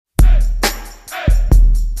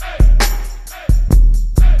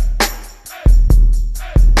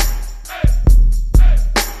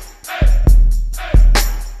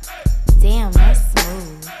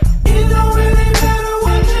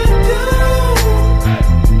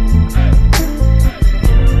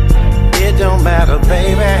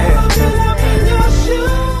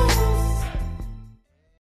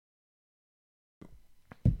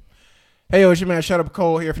Hey, yo, it's your man, Shut Up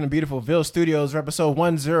Cole here from the beautiful Ville Studios for episode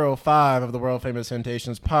 105 of the World Famous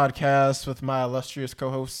Temptations podcast with my illustrious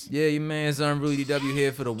co-hosts. Yeah, your man, Zon Rudy W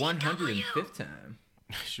here for the 105th time.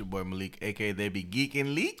 It's your boy Malik, a.k.a. They Be Geek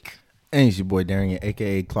and Leak. And it's your boy Darian,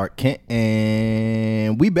 a.k.a. Clark Kent,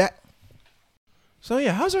 and we back. So,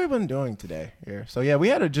 yeah, how's everyone doing today here? So, yeah, we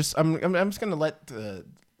had to just, I'm just going to let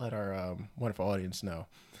our wonderful audience know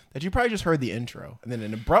that you probably just heard the intro and then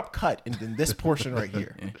an abrupt cut in this portion right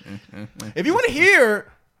here. If you want to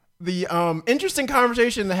hear the interesting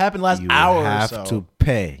conversation that happened last hour or so, have to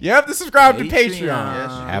pay. you have to subscribe to Patreon. Patreon.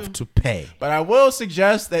 Yes, Have to pay. But I will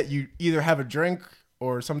suggest that you either have a drink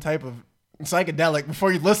or some type of psychedelic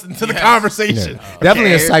before you listen to the conversation. Yeah.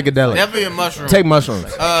 Definitely a psychedelic. Definitely a mushroom. Take mushrooms.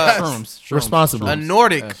 Shrooms. Responsibly. A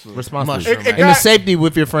Nordic Responsibly. mushroom. It In got- the safety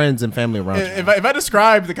with your friends and family around you. If I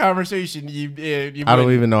describe the conversation, you I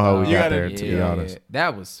don't even know how we You got gotta- there, to be honest.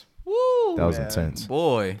 That was, woo. That was man. intense.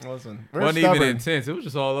 Boy. Listen, Wasn't even intense. It was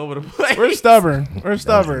just all over the place. We're stubborn. We're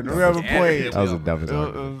stubborn. We have a point. That was a dumbest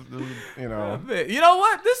argument. You know. You know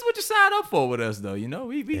what? This is what you signed up for with us, though. You know,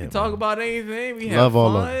 we can talk about anything. We have Love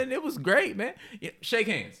all fun. of It was great, man. Yeah, shake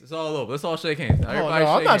hands. It's all over. Let's all shake hands. Oh, Everybody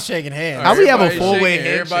no, I'm shake not hands. shaking hands. How we have a Everybody four-way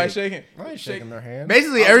shaking. Everybody handshake? shaking. I ain't shaking their hand.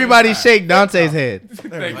 Basically, everybody shake Dante's head.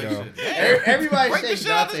 There you go. Everybody Break the shake shit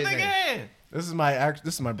out this Dante's nigga head. hand. This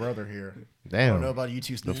is my brother here. I don't know Damn. about you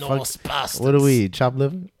two. The Norse fuck? bastards. What do we eat? Chop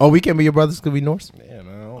liver? Oh, we can't be your brothers because we Norse? Yeah, man.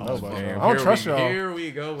 I don't know about Damn, y'all. I don't trust y'all. Here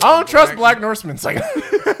we go. I don't trust Black Norsemen. It's like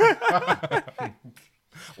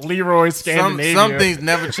Leroy Scandinavia. Some things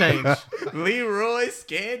never change. Leroy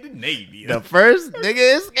Scandinavia. The first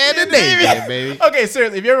nigga is Scandinavian, baby. Okay,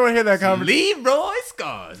 seriously, if you ever want to hear that conversation, Leroy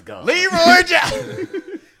Skarsgård. Leroy Jackson.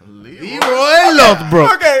 Leroy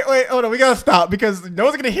Lothbrok. Okay, wait, hold on. We gotta stop because no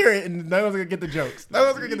one's gonna hear it and no one's gonna get the jokes. No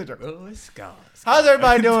one's gonna get the jokes. Leroy Skarsgård. How's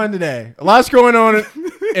everybody doing today? A lot's going on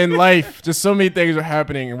in life. Just so many things are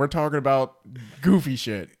happening, and we're talking about goofy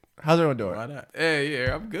shit. How's everyone doing? Why not? Hey,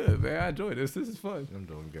 yeah, I'm good, man. I enjoy this. This is fun. I'm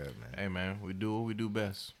doing good, man. Hey, man, we do what we do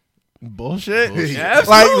best. Bullshit. Bullshit. Like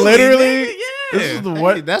Absolutely, literally, nigga, yeah. this is the Hey,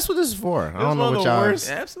 what. that's what this is for. I This don't is know one of what the y'all. worst.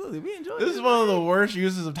 Absolutely, we enjoy This is this. one of the worst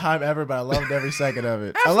uses of time ever, but I loved every second of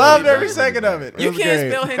it. I Absolutely, loved every man. second of it. It You was can't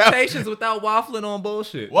great. spell Temptations without waffling on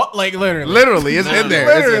bullshit. What? Like literally. Literally, it's in there.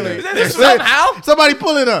 It's in Literally. there. There's somehow. Somebody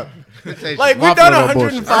pull it up. Like we've done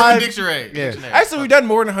 105. Urban Dictionary. Yeah. Actually, we've done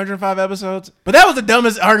more than 105 episodes, but that was the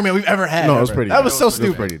dumbest argument we've ever had. No, it was ever. pretty. That was so dumb. It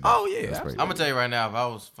stupid. pretty dumb. Oh yeah, That's pretty I'm gonna tell you right now, if I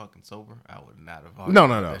was fucking sober, I would not have. No.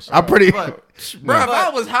 that shit. I'm pretty. But, bro. If I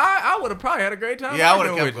was high, I would have probably had a great time. yeah, I would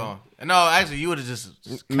have arguing kept with you. going. No, actually, you would have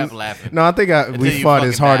just kept laughing. No, I think Until we you fought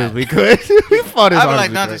as fucking hard died. as we could. We fought as I'd be hard like, as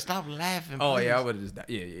we Dante, could. stop laughing. Oh please. yeah, I would have just died.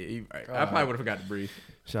 Yeah, you right. I probably would have forgot to breathe.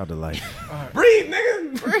 Shout out to life. Breathe,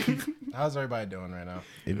 nigga. Breathe. How's everybody doing right now?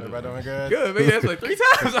 Everybody doing good? Good, man. That's like 3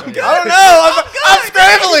 times. I'm good. I don't know. I'm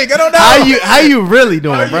scrambling. I don't know. How you really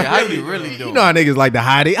doing, bro? Yeah, how you really doing? You know how niggas like to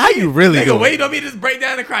hide it. How you really Nigga, doing? wait on me to just break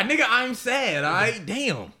down and cry. Nigga, I'm sad. All right,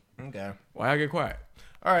 damn. Okay. Why I get quiet?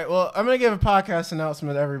 All right. Well, I'm gonna give a podcast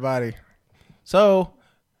announcement to everybody. So,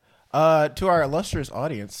 to our illustrious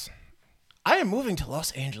audience, I am moving to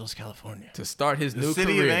Los Angeles, California, To start his the new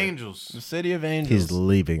city career. of angels. the city of angels. He's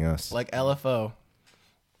leaving us. Like LFO.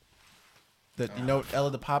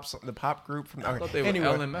 The pop group from. I thought they anyway,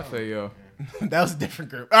 were LMFAO. that was a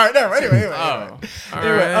different group. All right, no. Anyway. Oh, all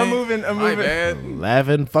Anyway, right. I'm moving. My bad.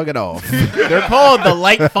 Laughing, fuck it off. They're called the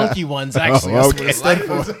light funky ones. Actually, Oh, that's what it okay.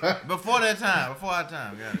 stood for. Before that time, before our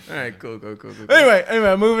time, yeah. All right, cool. Anyway,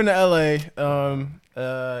 I'm moving to LA.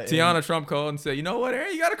 Tiana Trump called and said, "You know what,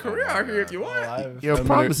 Aaron? You got a career out here if you want." You're a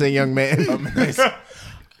promising young man.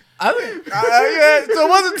 I think, yeah, so it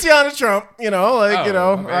wasn't Tiana Trump, Okay, you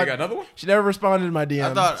got another one? she never responded to my DM.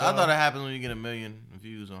 I thought it happens when you get 1 million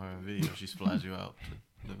views on her video. She flies you out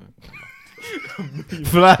to live in.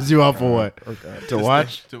 Flies you out for what? To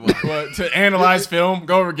watch? To what? What, to analyze film,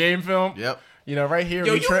 go over game film. Yep. Right here.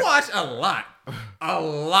 Yo, we you watch a lot. A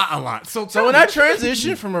lot. So when I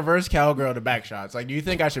transition from reverse cowgirl to back shots, like, do you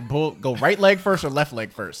think I should go right leg first or left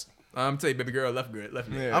leg first? I'm telling you, baby girl, left leg.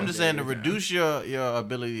 Yeah. I'm just saying to reduce your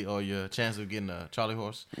ability or your chance of getting a Charlie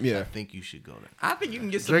horse. Yeah. I think you should go there. I think you can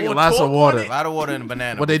get some Drinking more lots of torque water. on A it. lot of water and a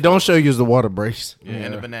banana. What they don't show you is the water breaks. Yeah,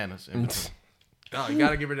 and the bananas. in between. Oh, you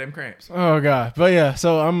gotta give her them cramps. Oh god, but yeah.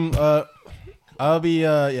 So I'll be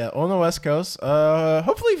on the West Coast.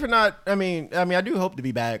 Hopefully for not. I mean, I do hope to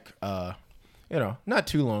be back. Not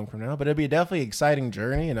too long from now, but it'll be a definitely exciting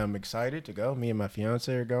journey, and I'm excited to go. Me and my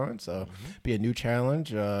fiance are going, so be a new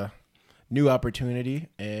challenge, new opportunity,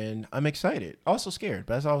 and I'm excited. Also scared,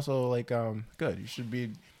 but that's also like good. You should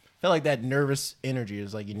be feel like that nervous energy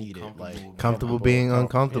is like you need it. Like Comfortable being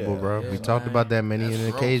uncomfortable, Yeah. bro. Yeah, We talked about that many That's an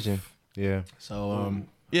growth. occasion. Yeah. So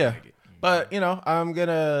yeah, but I'm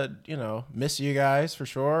gonna miss you guys for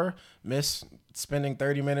sure. Miss spending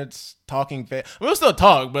 30 minutes talking. We'll still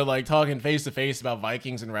talk, but like talking face to face about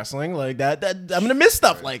Vikings and wrestling like that. I'm gonna miss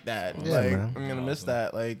stuff like that. Yeah, like man. I'm gonna miss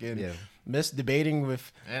that. Like and Yeah. miss debating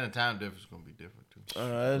with. And the time difference is gonna be different too. Time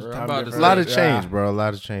I'm about to difference. A lot of Yeah. change, bro. A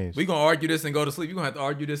lot of change. We gonna argue this and go to sleep. You gonna have to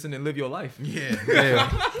argue this and then live your life. Yeah.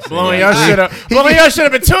 Blowing your shit up. Blowing your shit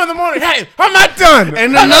up at 2 a.m. Hey, I'm not done.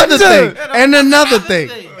 And another thing. And another thing.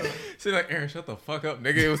 See, like Aaron, shut the fuck up,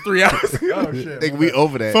 nigga. It was 3 hours ago. Oh shit. Nigga, we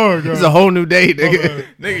over that. Sorry, It's a whole new day, nigga.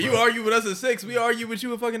 Nigga, you argue with us at 6. We argue with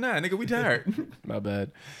you at fucking 9. Nigga, we tired. My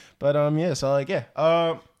bad. But yeah, so like yeah.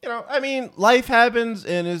 I mean, life happens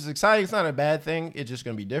and it's exciting. It's not a bad thing. It's just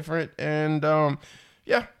gonna be different. And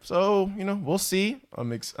yeah, so we'll see.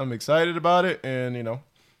 I'm excited about it, and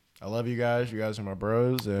I love you guys. You guys are my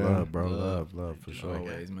bros. And Love, bro. Love for sure.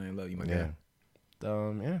 Always, man. Love you, my Yeah. guy.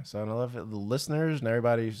 yeah, so I love it, the listeners and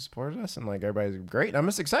everybody who supports us, and like everybody's great. I'm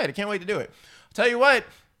just excited. Can't wait to do it. I'll tell you what.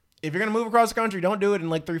 If you're gonna move across the country, don't do it in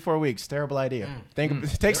like 3-4 weeks. Terrible idea. Take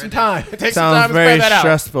some time. Take some time Sounds to very spread that out.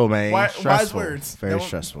 stressful, man. Wise Stressful. words. Very Don't-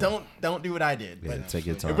 stressful. Don't do what I did. Yeah, But take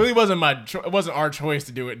your time. it really wasn't it wasn't our choice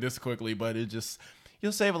to do it this quickly, but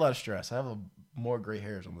you'll save a lot of stress. I have more gray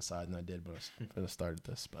hairs on the side than I did when I started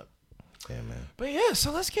this, but Yeah, man. yeah.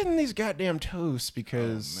 So let's get in these goddamn toasts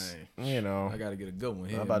because I gotta get a good one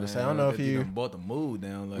here. I'm about to man. say, I don't know if you- done brought the mood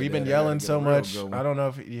down. Like we've that. been I yelling gotta get so a real much. good one. I don't know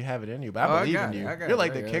if you have it in you, but Oh, I I believe got in it. you. I got You're it.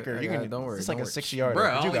 like I the got it. kicker. I You got can. it. Don't worry. It's like a Don't worry. 60-yarder. Bruh,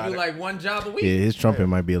 but I you only got do it. like one job a week. Yeah, his trumpet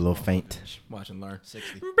might be a little faint. Watch and learn.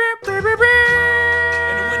 60. And the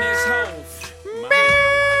winner's hove.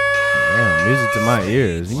 Damn, music to my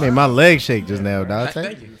ears. You made my legs shake just now, dog.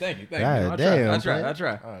 Thank you. God I damn,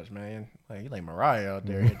 try. Gosh, man. Like you like Mariah out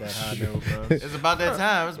there hit that high note, bro. It's about that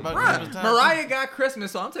time. It's about Christmas time. Mariah got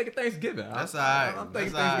Christmas, so I'm taking Thanksgiving. That's all right. I'm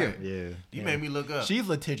taking That's all right. Thanksgiving. Yeah. You made me look up. She's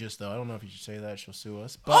litigious though. I don't know if you should say that. She'll sue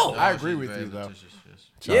us. But Oh! I agree She's with very you though. litigious, yes.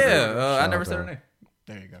 Yeah, I Shout never out said her to name.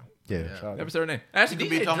 There you go. Yeah. Shout out. Never said her name. Actually, You could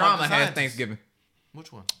be DJ talking about Drama the has scientists. Thanksgiving.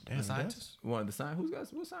 Which one? Damn, The scientist? One of the signs. What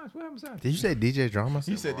happened to signs? Did you say DJ Drama?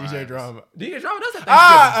 You said DJ Drama. DJ Drama does have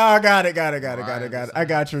Thanksgiving. Got it. I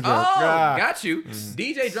got your joke. Oh, Ah. got you.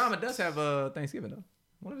 DJ Drama does have Thanksgiving though.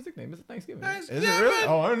 One of his nicknames is Thanksgiving. Is it really?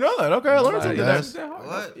 Oh, I didn't know that. Okay, I learned something. does. There.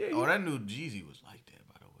 What? Yeah, Oh, that new Jeezy was like that,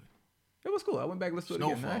 by the way. it was cool. I went back and listened to it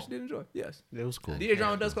again. Snowfall. I actually did enjoy it. Yes. It was cool. DJ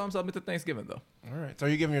Drama does call himself Mr. Thanksgiving though. All right. So are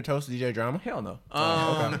you giving your toast to DJ Drama? Hell no.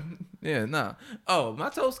 Yeah, nah. Oh, my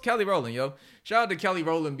toast, Kelly Rowland, yo. Shout out to Kelly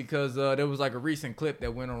Rowland because there was like a recent clip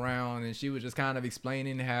that went around and she was just kind of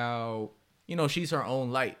explaining how, she's her own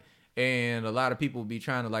light. And a lot of people be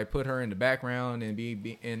trying to like put her in the background and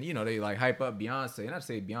and they like hype up Beyonce. And I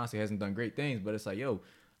say Beyonce hasn't done great things, but it's like, yo,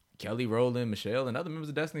 Kelly Rowland, Michelle, and other members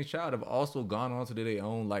of Destiny's Child have also gone on to do their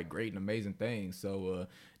own like great and amazing things. So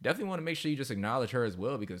definitely want to make sure you just acknowledge her as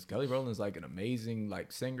well because Kelly Rowland is like an amazing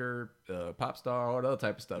like singer, pop star, all that other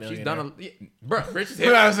type of stuff. She's done rich as hell.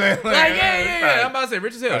 You know what I'm saying? Like, yeah. I'm about to say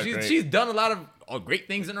rich as hell. That's great. She's done a lot of great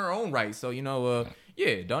things in her own right. So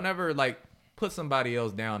don't ever like put somebody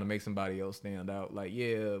else down to make somebody else stand out. Like,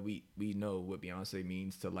 yeah, we know what Beyonce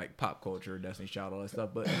means to like pop culture, Destiny's Child, all that stuff.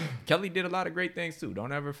 But Kelly did a lot of great things too.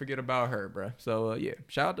 Don't ever forget about her, bruh. So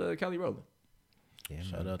shout out to Kelly Rowland. Yeah,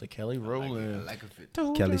 Shout out to Kelly Rowland. I like a fit.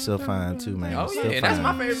 Kelly's so fine too, man. Oh Still yeah, and that's my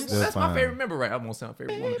fine. favorite. Still That's my fine. favorite member, right? I won't sound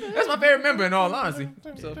favorite woman. That's my favorite member in all honesty.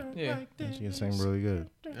 So yeah. She can sing really good.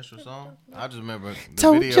 That's your song? I just remember the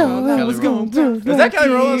Told video y'all of I Kelly was Rowland. gonna do. Is that Kelly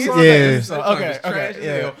Rowland's song? Yeah. Okay. Trash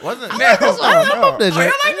as hell. Wasn't Now, I love that oh, y'all joint.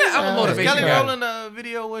 like that? I'm a was motivation Kelly guy. Rowland a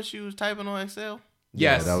video where she was typing on Excel?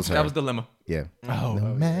 Yes, that was her. Dilemma. Yeah. Oh,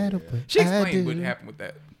 No matter what She I explained what do. happened with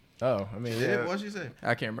that. Oh, I mean, Yeah. What'd she say?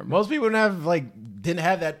 I can't remember. most people didn't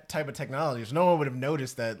have that type of technology, so no one would have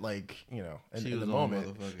noticed that, like, in She the was on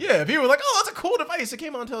moment. motherfucker. Yeah, people were like, "Oh, that's a cool device." It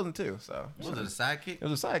came out in 2002, so Was it a sidekick? it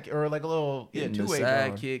was a side or like a little Getting the two-way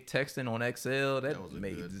sidekick texting on Excel, that was a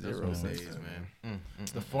made good- zero those sense. days, man.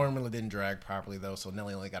 The formula didn't drag properly though, so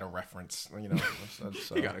Nelly only got a reference.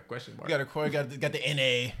 So, You got a question mark. You got the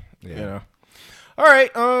NA. Yeah. All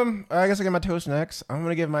right. I guess I get my toast next. I'm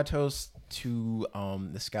gonna give my toast to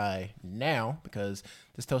this guy now because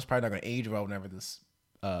this toast is probably not gonna age well whenever this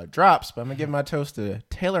drops. But I'm gonna give my toast to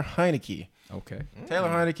Taylor Heineke. Okay. Taylor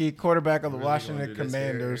Heineke, quarterback of the Washington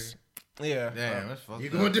Commanders. Yeah. Damn, that's fucked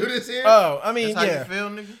up. do this here? Oh, I mean, That's how yeah. you feel,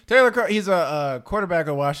 nigga? Taylor, he's a quarterback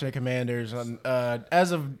of Washington Commanders.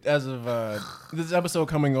 As of this episode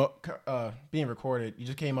being recorded, he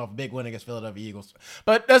just came off a big win against Philadelphia Eagles.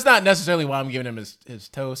 But that's not necessarily why I'm giving him his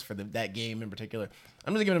toast for that game in particular.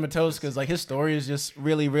 I'm just giving him a toast because like his story is just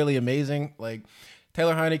really, really amazing. Like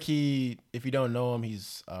Taylor Heineke, if you don't know him,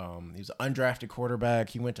 he's an undrafted quarterback.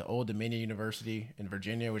 He went to Old Dominion University in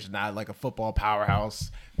Virginia, which is not like a football powerhouse.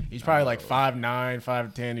 He's probably like 5'9",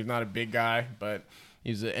 5'10". He's not a big guy, but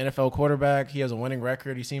he's an NFL quarterback. He has a winning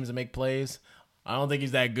record. He seems to make plays. I don't think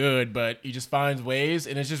he's that good, but he just finds ways,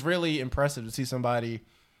 and it's just really impressive to see somebody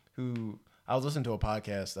who – I was listening to a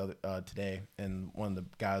podcast today, and one of the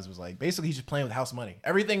guys was like, basically, he's just playing with house money.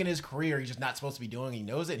 Everything in his career, he's just not supposed to be doing. He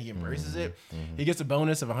knows it. And he embraces it. He gets a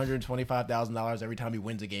bonus of $125,000 every time he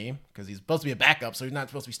wins a game because he's supposed to be a backup, so he's not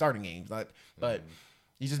supposed to be starting games. But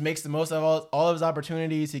he just makes the most of all of his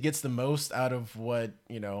opportunities. He gets the most out of what,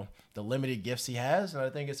 the limited gifts he has, and I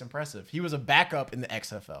think it's impressive. He was a backup in the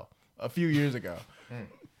XFL a few years ago.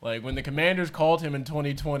 Like, when the Commanders called him in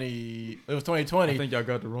 2020, it was 2020. I think y'all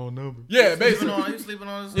got the wrong number. Yeah, basically. He was sleeping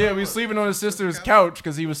on his Yeah, we was sleeping on his sister's couch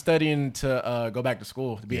because he was studying to go back to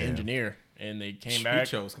school to be an engineer. And they came back.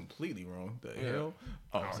 You chose completely wrong. The hell?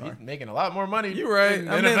 Oh, sorry. He's making a lot more money. You're right. In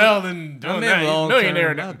NFL than doing that. He's a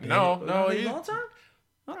millionaire now. No, he's long term.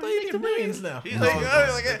 I thought making he millions now. He's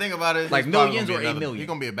the thing about it, Like he's probably millions gonna be or $8 another- million? He's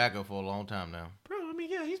gonna be a backup for a long time now. Bro, I mean,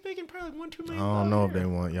 yeah, he's making probably $1-2 I million. don't know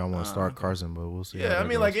if y'all want to start Carson, but we'll see. how Yeah, I that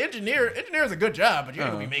mean, goes. like engineer is a good job, but you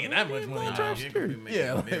ain't gonna be making that much money. Nah, you could be making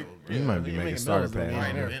Yeah, like, bills, bro. you might be you're making making starter millions,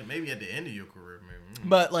 pay. though, Right, yeah. maybe at the end of your career, maybe.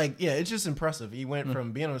 But like, yeah, it's just impressive. He went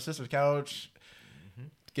from being on his sister's couch,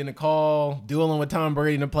 getting a call, dueling with Tom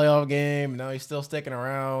Brady in a playoff game. Now he's still sticking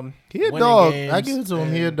around. He a winning dog. games, I give it to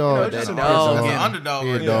him. He a and, dog. just That impressive. dog That's in an him. underdog. He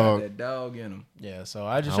a right dog. That dog in him. Yeah, so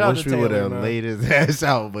I just I shout out wish to we would Taylor, have man. laid his ass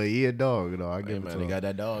out, but he a dog. I Hey, give it man, to they him. got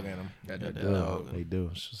that dog in him. Got They that do. dog. They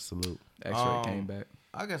do. Salute. X-ray came back.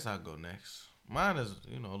 I guess I'll go next. Mine is,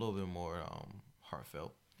 a little bit more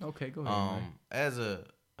heartfelt. Okay, go ahead. Man. As a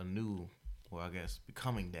new, well, I guess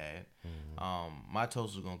becoming dad, my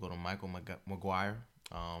toast is gonna go to Michael McGuire.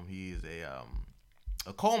 He is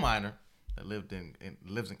a coal miner that lives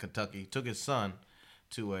in Kentucky. Took his son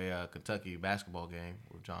to a Kentucky basketball game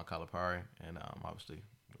with John Calipari, and obviously,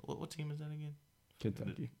 what team is that again?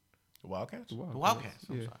 Kentucky. The Wildcats? The Wildcats.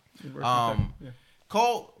 I'm Yeah. sorry. Kentucky. Yeah.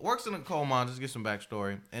 Cole works in a coal mine. Just get some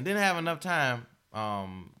backstory, and didn't have enough time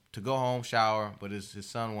to go home, shower. But his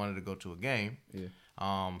son wanted to go to a game. Yeah.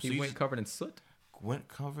 So He went covered in soot. went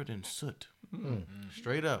covered in soot,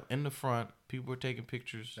 straight up in the front. People were taking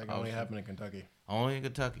pictures. That can only happen in Kentucky. Only in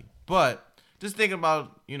Kentucky. But just thinking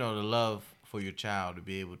about the love for your child to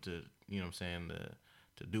be able to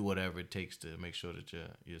to do whatever it takes to make sure that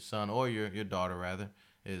your son or your daughter rather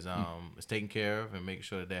is taken care of and making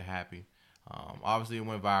sure that they're happy. Obviously, it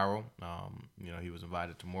went viral. He was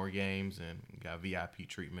invited to more games and got VIP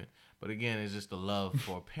treatment. But again, it's just the love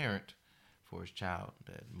for a parent for his child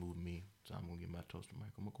that moved me. So I'm gonna give my toast to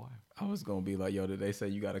Michael McGuire. I was gonna be like, yo, did they say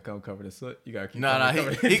you gotta come covered in soot? You gotta keep. No,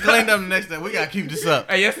 covered he cleaned up the next day. We gotta keep this up.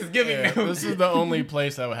 Hey, yes, it's giving. Yeah, now. this is the only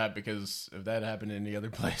place that would happen because if that happened in any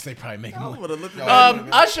other place, they probably make I money. would have looked at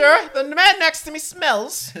Usher, the man next to me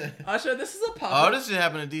smells. Usher, this is a pop. Oh, this shit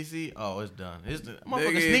happened in DC. Oh, it's done. It's the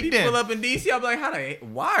motherfucker Nigga, sneaked he in. pull up in DC. I'm like,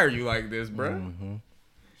 why are you like this, bro?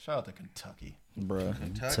 Shout out to Kentucky. Bruh.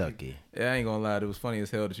 Kentucky. Yeah, I ain't gonna lie. It was funny as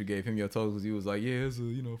hell that you gave him your toast because he was like, yeah, it's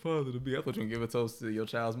a father to be. I thought you were gonna give a toast to your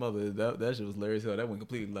child's mother. That shit was hilarious as hell. That went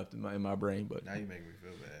completely left in my brain. But Now you make me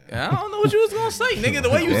feel bad. I don't know what you was gonna say, nigga. The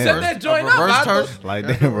way you Yeah. set that joint up. reverse I thought- toast? Like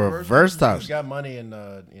That's that a reverse He's toss. got money in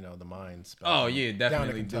the mines. Oh yeah, Down to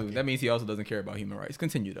definitely do. Kentucky. That means he also doesn't care about human rights.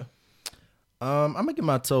 Continue though. I'm gonna give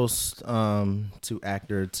my toast to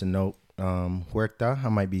actor Tenoch Huerta. I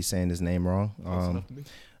might be saying his name wrong.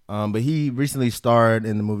 But he recently starred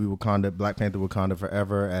in the movie Black Panther: Wakanda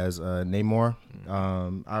Forever as Namor.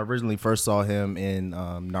 I originally first saw him in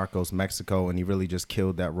Narcos Mexico, and he really just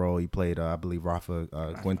killed that role. He played, I believe,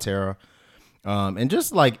 Rafa Quintero. And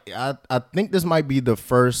just like I think this might be the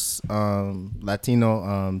first Latino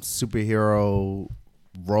superhero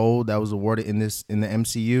role that was awarded in the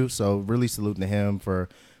MCU. So really salute to him for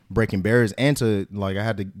breaking barriers, and to I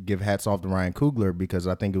had to give hats off to Ryan Coogler because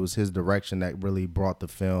I think it was his direction that really brought the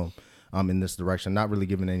film in this direction. Not really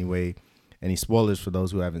giving any spoilers for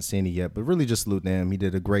those who haven't seen it yet, but really just salute to him. He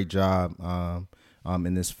did a great job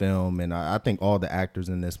in this film, and I think all the actors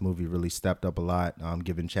in this movie really stepped up a lot,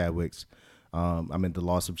 given Chadwick's the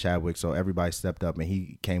loss of Chadwick, so everybody stepped up and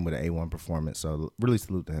he came with an A1 performance. So really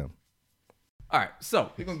salute to him. All right,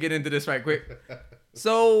 so we're gonna get into this right quick.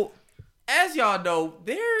 So, as y'all know,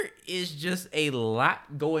 there is just a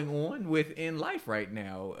lot going on within life right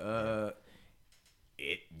now.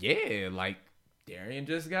 Darian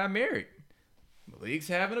just got married. Malik's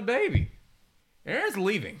having a baby. Aaron's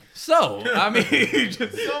leaving. So, I mean,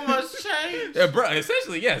 just So much change. yeah, bro,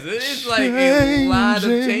 essentially, yes. It's like a lot of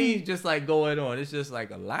change just like going on. It's just like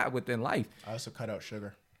a lot within life. I also cut out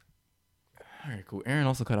sugar. All right, cool. Aaron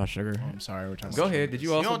also cut out sugar. I'm sorry, we're talking. Go about ahead. sugar. Did you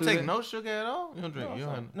You also don't do take that? no sugar at all? You don't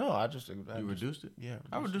drink. No, I just You reduced it? Yeah,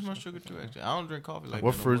 I reduced my sugar too. Actually, I don't drink coffee like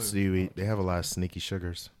What that no fruits more. do you eat? They have a lot of sneaky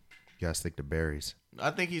sugars. You gotta stick to berries.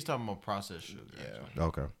 I think he's talking about processed sugar. Yeah.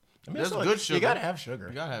 Okay. I mean, There's it's like, good sugar. You gotta have sugar.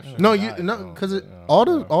 You gotta have sugar. No, diet, because no,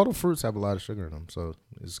 all the fruits have a lot of sugar in them, so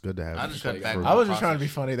it's good to have. I just cut back. fruit. I was just trying to be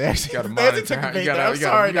funny. They actually, You gotta they actually monitor. took a bait You there. I'm gotta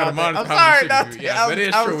sorry, monitor Dante. I'm how sorry, much sugar Dante. you- Yeah, but it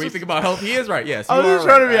is I true. was When you just- think about health, he is right. Yes, I was you just are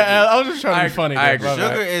trying to right. be. I was just trying to I- be funny. I there, agree. brother.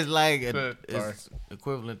 Sugar is like Sorry. it's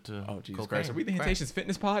equivalent to Oh Jesus cocaine. Christ! Are we the Crack. Temptations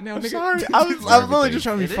Fitness Pod now, I'm nigga? sorry. I was really just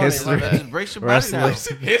trying to be It funny. is. My bad. It breaks your body down.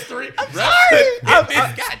 Wrestling. History.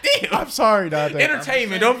 Goddamn. I'm sorry, Dante.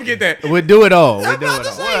 Entertainment. Don't forget that. We do it all. We do it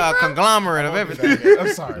all. Well, a conglomerate of everything.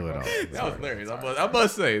 I'm sorry. Do it bro. all. That was hilarious. I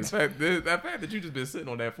must say, the fact that you just been sitting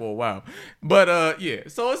on that for a while. But yeah,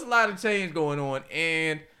 so it's a lot of change going on,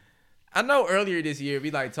 and I know earlier this year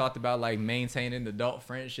we like talked about like maintaining adult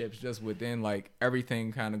friendships just within like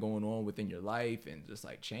everything kind of going on within your life and just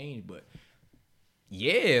like change. But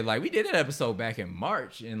yeah, like we did an episode back in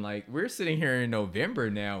March, and like we're sitting here in November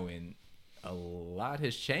now, and a lot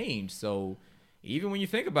has changed. So even when you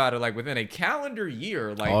think about it, like within a calendar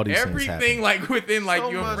year, like All these things everything happen. like within like So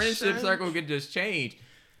your much friendship change. circle could just change.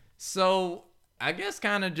 So I guess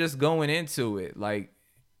kind of just going into it, like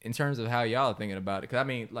in terms of how y'all are thinking about it, because I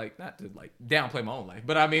mean, like not to like downplay my own life,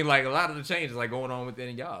 but I mean like a lot of the changes like going on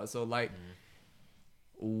within y'all. So like,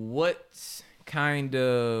 what kind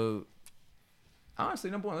of honestly,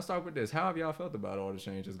 number one, let's start with this. How have y'all felt about all the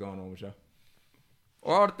changes going on with y'all?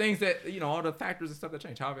 Or all the things that, all the factors and stuff that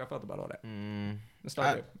change. How have y'all felt about all that? Let's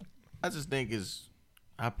start there. I just think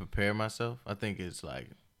I prepare myself. I think it's like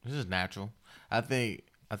this is natural. I think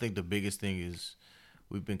the biggest thing is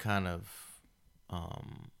we've been kind of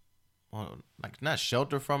like not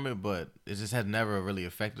sheltered from it, but it just had never really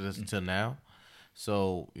affected us until now.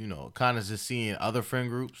 So, kind of just seeing other friend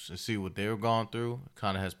groups and see what they're going through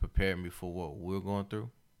kind of has prepared me for what we're going through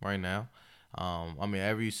right now. I mean,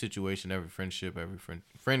 every situation, every friendship, every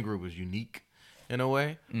friend group is unique in a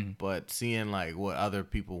way, but seeing like what other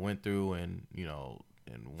people went through and,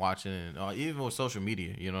 and watching and even with social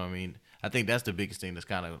media, you know what I mean? I think that's the biggest thing that's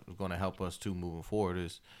kind of going to help us too moving forward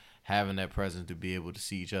is having that presence to be able to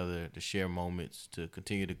see each other, to share moments, to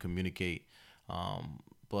continue to communicate.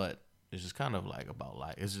 But it's just kind of like about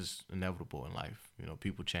life. It's just inevitable in life.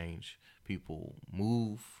 People change, people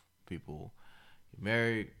move, people get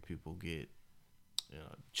married, people get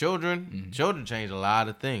children. Mm-hmm. Children change a lot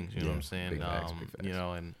of things. You know what I'm saying? big facts, big facts.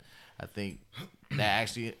 And I think that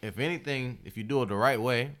actually, if anything, if you do it the right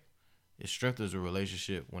way, it strengthens the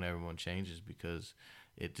relationship when everyone changes because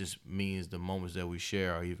it just means the moments that we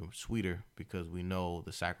share are even sweeter because we know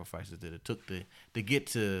the sacrifices that it took to get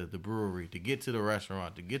to the brewery, to get to the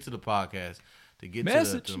restaurant, to get to the podcast, to get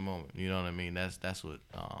to the moment. You know what I mean? That's what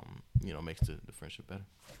makes the friendship better.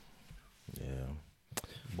 Yeah.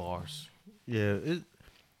 Bars. Yeah,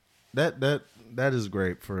 that is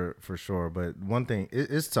great for sure. But one thing,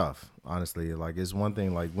 it's tough, honestly. Like it's one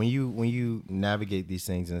thing, like when you navigate these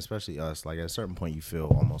things, and especially us, like at a certain point, you feel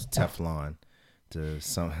almost Teflon. To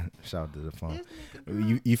some shout out to the phone.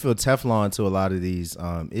 You feel Teflon to a lot of these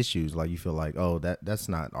issues. Like you feel like, oh, that's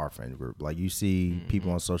not our friend group. Like you see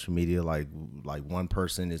people on social media, like one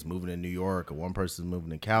person is moving to New York or one person is moving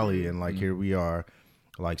to Cali, and like here we are.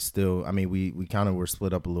 Like still, I mean, we kind of were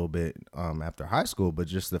split up a little bit after high school, but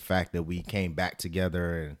just the fact that we came back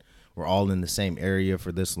together and we're all in the same area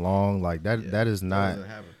for this long, like that is not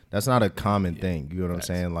that's not a common thing. You know what I'm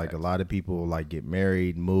saying? Like a lot of people like get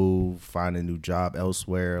married, move, find a new job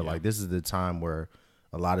elsewhere. Like this is the time where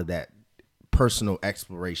a lot of that personal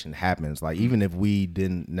exploration happens. Like even if we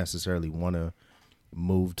didn't necessarily want to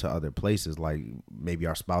move to other places, like maybe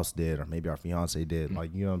our spouse did or maybe our fiance did.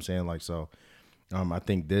 Like you know what I'm saying? Like so. I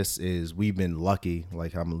think we've been lucky,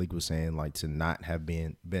 like how Malik was saying, like to not have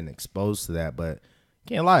been exposed to that. But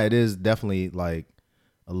can't lie, it is definitely like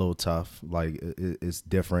a little tough. Like it's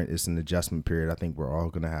different. It's an adjustment period. I think we're all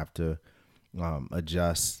gonna have to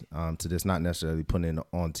adjust to this. Not necessarily putting it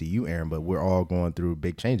on to you, Aaron, but we're all going through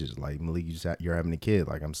big changes. Like Malik, you're having a kid.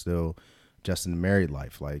 Like I'm still adjusting to married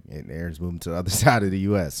life. Like and Aaron's moving to the other side of the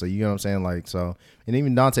U.S. So you know what I'm saying. Like so, and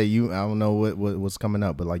even Dante, I don't know what's coming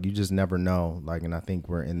up, but like you just never know. Like, and I think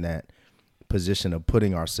we're in that position of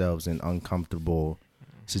putting ourselves in uncomfortable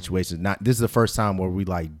situations. This is the first time where we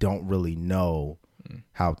like don't really know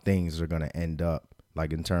how things are gonna end up.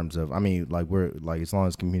 Like in terms of, I mean, like we're like as long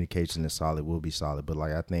as communication is solid, we'll be solid. But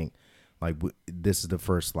like I think like this is the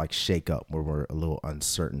first like shake up where we're a little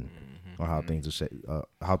uncertain on how things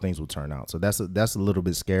how things will turn out. So that's a little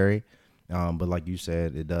bit scary. But like you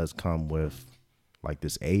said, it does come with like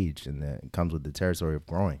this age, and that it comes with the territory of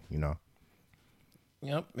growing, you know?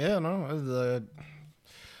 Yep. Yeah, no.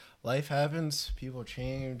 Life happens, people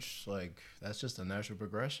change, like that's just a natural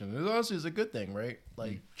progression. It honestly is a good thing, right?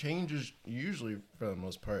 Like change is usually for the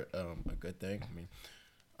most part a good thing. I mean,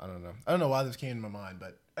 I don't know why this came to my mind,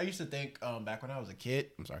 but I used to think back when I was a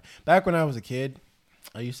kid,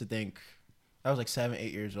 I used to think I was like 7,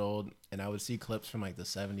 8 years old, and I would see clips from like the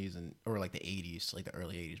 70s or like the 80s, like the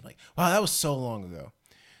early 80s. I'm like, wow, that was so long ago.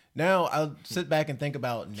 Now I'll sit back and think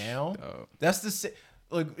about now. That's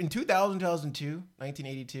like in 2000, 2002,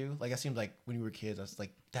 1982. Like that seems like when we were kids. That's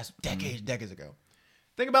like that's decades ago.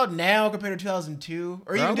 Think about now compared to 2002,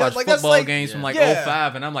 or Bro, even I watch like football that's like games from like yeah.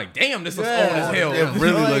 05, and I'm like, damn, this looks Yeah. old as hell. It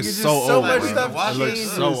really Like, looks it's so just so old, much bro. stuff It looks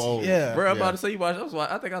changes. so old. Yeah, Bro, I'm about to say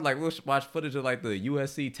I think I like watch footage of like the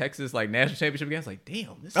USC Texas like national championship games. Like,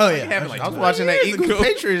 damn, this Oh, like, yeah. happened like I was 20 watching that years Eagles ago.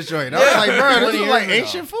 Patriots joint. I was like, bro, this 20 is like years ago.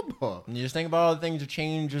 ancient football. And you just think about all the things that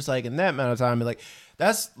change just like in that amount of time. And like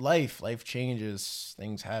that's life. Life changes,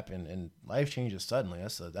 things happen, and life changes suddenly.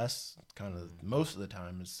 That's kind of most of the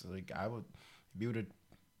time. It's like if you would have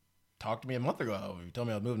talked to me a month ago, if you told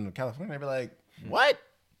me I was moving to California, I'd be like, what?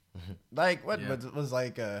 Like what was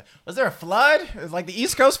like was there a flood? Was like the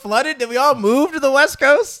East Coast flooded? Did we all move to the West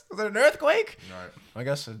Coast? Was there an earthquake? Right. I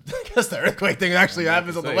guess the earthquake thing actually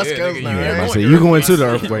happens on the Say, West yeah, Coast nigga, now. you right? going So you going to the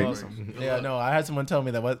earthquake? Awesome. Yeah, no, I had someone tell me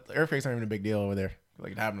that earthquakes aren't even a big deal over there.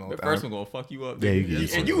 Like it happened all the The time. first one gonna fuck you up. Yeah, nigga. you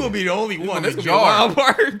get and you gonna be the only one. gonna That's be gonna be a wild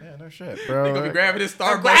part. Yeah, no shit, They bro. gonna be grabbing this The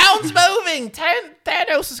Starbucks. ground's moving.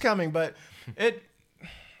 Thanos is coming, but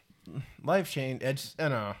life change. I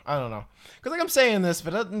don't know. Because like I'm saying this,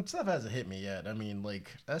 but stuff hasn't hit me yet. I mean,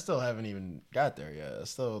 like I still haven't even got there yet.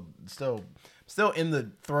 It's still in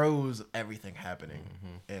the throes of everything happening,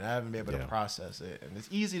 and I haven't been able to process it. And it's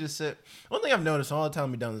easy to sit. One thing I've noticed all the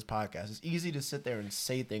time we've done this podcast, it's easy to sit there and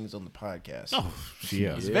say things on the podcast.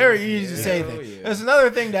 Yeah. It's very easy to say Hell things. yeah. It's another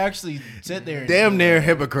thing to actually sit there and Damn do near it.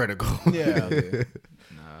 hypocritical. Yeah.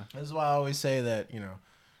 Nah. This is why I always say that,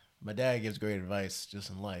 my dad gives great advice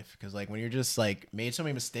just in life. Because, like, when you're just, like, made so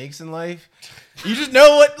many mistakes in life, you just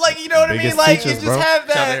know what, like, you know what I mean? Biggest Like, teachers, you just bro. have Shout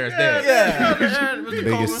out that. to his dad. Yeah.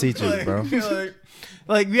 Biggest teachers, Like, bro.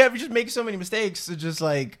 like, you have to just make so many mistakes to just,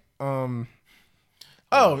 like, like,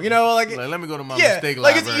 Like, let me go to my yeah, mistake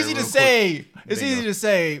like, it's library easy to real quick.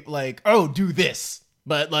 say, Bingo. like, oh, do this.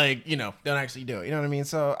 But, like, don't actually do it. You know what I mean?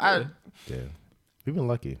 So, Yeah. We've been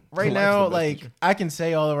lucky. Right Life's now, the best like teacher. I can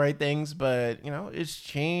say all the right things, but it's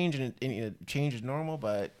change and change is normal.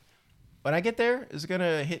 But when I get there, it's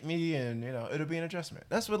gonna hit me, and it'll be an adjustment.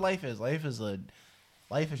 That's what life is. Life is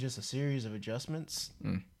just a series of adjustments,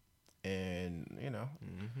 and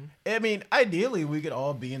I mean, ideally, we could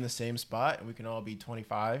all be in the same spot, and we can all be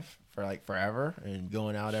 25 for like forever, and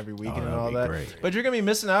going out every weekend and that'd all be that. great. But you're gonna be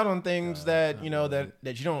missing out on things that you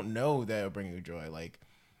don't know that will bring you joy, like.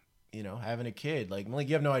 Having a kid, like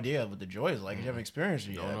you have no idea what the joy is like. You haven't experienced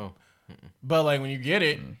it yet. No. But like when you get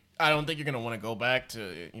it, I don't think you're gonna want to go back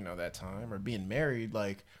to that time or being married.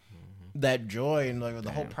 Like that joy and like the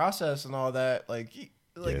whole process and all that. Like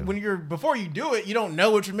when before you do it, you don't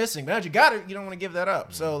know what you're missing. But as you got it, you don't want to give that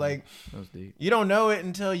up. So like That's deep. you don't know it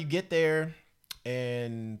until you get there.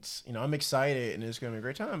 And I'm excited, and it's gonna be a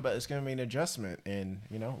great time. But it's gonna be an adjustment, and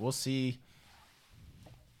we'll see.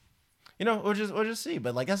 We'll just see.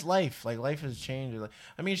 But like that's life. Like life has changed. Like,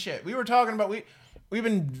 I mean, shit. We were talking about we've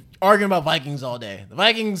been arguing about Vikings all day. The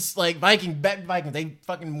Vikings, Vikings, they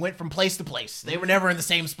fucking went from place to place. They were never in the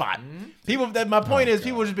same spot. My point is,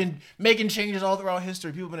 people have just been making changes all throughout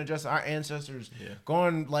history. People have been adjusting. Our ancestors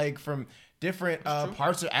going like from different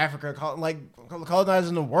parts of Africa,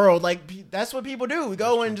 colonizing the world. Like that's what people do. We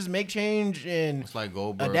go and just make change and It's like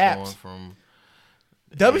Goldberg adapt. going from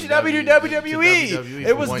WCW to WWE. WWE It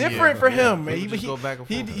for was 1 year. different for Yeah, him. he would He just go back and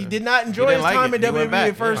forth. he did not enjoy He his didn't like time it. in He went WWE back.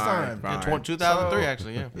 the first Yeah. time. Fine. 2003, So-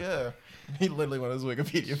 actually, yeah. Yeah. He literally went on his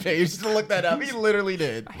Wikipedia page to look that up. He literally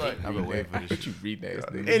did. But I've been waiting for this But shit. you read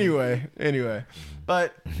that thing. anyway.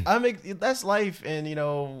 But that's life, and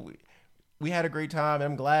we had a great time. And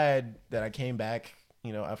I'm glad that I came back,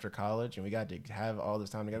 after college, and we got to have all this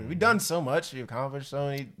time together. We've done so much. We've accomplished so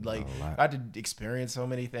many, got to experience so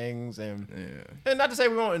many things, and not to say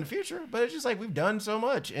we won't in the future, but it's just like we've done so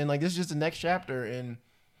much, and like this is just the next chapter, and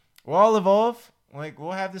we'll all evolve. Like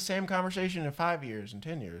we'll have the same conversation in 5 years and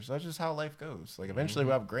 10 years. That's just how life goes. Like eventually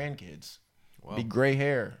we'll have grandkids. Well, Be gray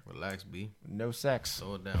hair, relax, B. no sex,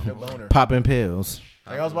 Slow it down. no boner. Popping pills.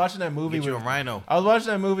 Like I was watching that movie Get you a with rhino. I was watching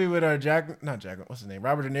that movie with not Jack, what's his name?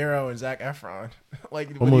 Robert De Niro and Zac Efron. Like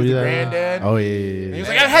What when he was movie the that? granddad. Oh And he yeah. was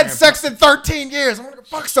like, I've had sex in 13 years. I'm gonna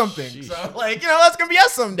fuck something. So like, that's gonna be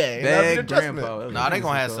us someday. That'll be Bad the adjustment. grandpa. Nah, they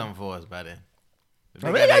gonna have something for us by then. I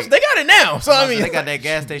mean, they got it now. So I mean, they got that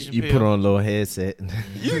gas station. You pill. put on a little headset.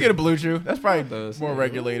 you can get a Blue Chew. That's probably Those, more yeah.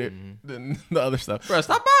 regulated than the other stuff. Bro,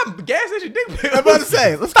 stop buying gas station dick pills. I'm about to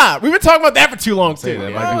say, let's stop. We've been talking about that for too long Say too.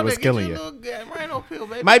 that, Yeah. might be Oh, what's they get killing you. you. a little rhino pill,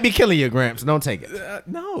 baby. Might be killing you, Gramps. Don't take it.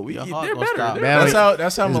 No, Your they're heart better. gonna stop. They're Man, better.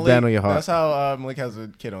 That's how It's Malik. bad on your heart. That's how Malik has a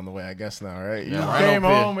kid on the way. I guess now, right? You Yeah, came rhino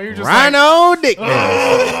pill. home and you're just like, Rhino dick.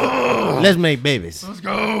 Let's make babies. let's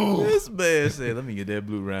go. This man said, "Let me get that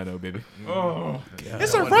blue rhino, baby." Oh, God.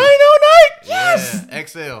 it's a rhino night. Yes. Yeah,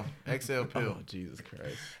 XL pill. Oh, Jesus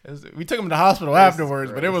Christ! We took him to the hospital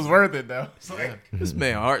afterwards, but it was worth it though. It's like- This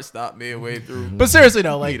man heart stopped midway through. But seriously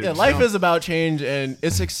though, like Need a life jump. is about change and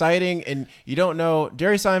it's exciting and you don't know.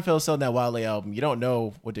 Jerry Seinfeld's selling that Wale album. You don't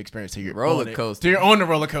know what to experience till you're Roller on it. coaster. Till you're on the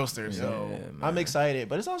roller coaster. So Yeah, I'm man. excited,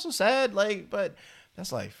 but it's also sad. Like, but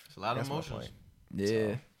that's life. It's a lot of That's my emotions. point.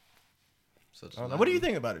 Yeah. Such I don't know. What do you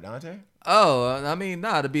think about it, Dante? Oh, I mean,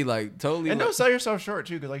 nah, to be like totally. And like- don't sell yourself short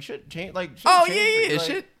too, because like shit change. Like shit Oh, change yeah, for- yeah, like,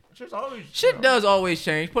 shit- Shit's always Shit does always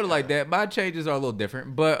change. Put it like that. My changes are a little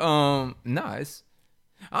different, but nah, it's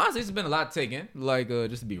honestly it's been a lot taken. Like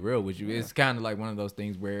just to be real with you, it's kind of like one of those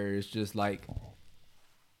things where it's just like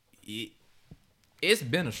it's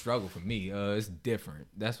been a struggle for me. It's different.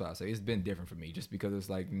 That's what I say. It's been different for me, just because it's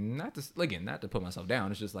like not to put myself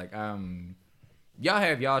down. It's just like y'all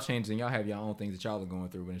have y'all changes and y'all have y'all own things that y'all are going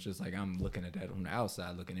through, and it's just like I'm looking at that on the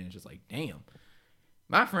outside, looking in, it's just like damn.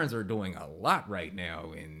 My friends are doing a lot right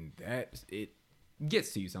now, and it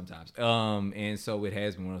gets to you sometimes. And so it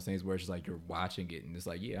has been one of those things where it's just like you're watching it, and it's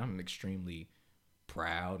like, yeah, I'm extremely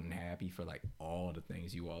proud and happy for like all the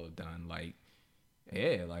things you all have done. Like,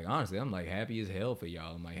 yeah, like honestly, I'm like happy as hell for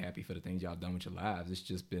y'all. I'm like happy for the things y'all done with your lives. It's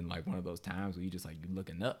just been like one of those times where you just like you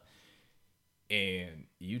looking up, and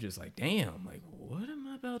you just like, damn, like what am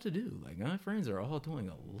I about to do? Like my friends are all doing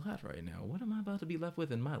a lot right now. What am I about to be left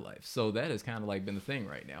with in my life? So that has kind of like been the thing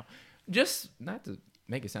right now. Just not to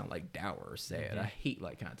make it sound like dour or sad. I hate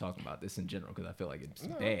like kind of talking about this in general because I feel like it's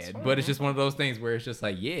bad. But it's just one of those things where it's just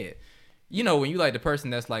like, yeah, you know, when you like the person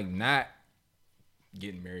that's like not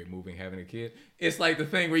getting married, moving, having a kid, it's like the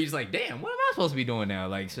thing where you're just like, damn, what am I supposed to be doing now?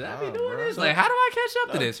 Like, should I be doing bro. this? Like, how do I catch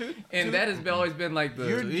up to No, this? two- And that has always been like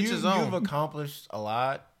the each his own. You've accomplished a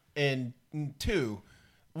lot, and two,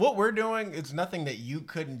 what we're doing is nothing that you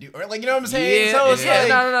couldn't do, or like you know what I'm saying. Yeah, so it's yeah, like,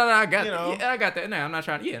 no, I got you that. know. Yeah, I got that. No, I'm not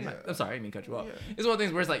trying. Yeah, I'm sorry, I didn't mean to cut you off. It's one of the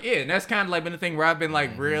things where it's like, yeah, and that's kind of like been the thing where I've been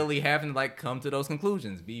like really having to like come to those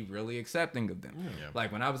conclusions, be really accepting of them.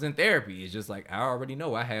 Like when I was in therapy, it's just like I already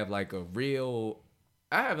know I have like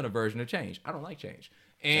I have an aversion to change. I don't like change.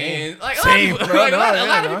 And like a lot of Same, people, bro. like, a lot No, of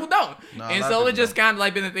yeah, people don't. No, a And lot so of it people just kind of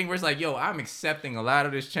like been the thing where it's like, yo, I'm accepting a lot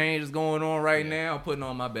of this change that's going on right now, putting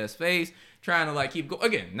on my best face, trying to like keep going.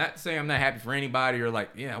 Again, not saying I'm not happy for anybody or like,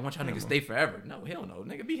 yeah, I want y'all niggas to stay forever. No, hell no.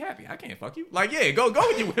 Nigga, be happy. I can't fuck you. Like, yeah, go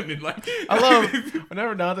with your women. Like, I love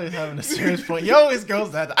whenever Dante's having a serious point. He always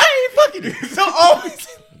goes that I ain't fucking you. So always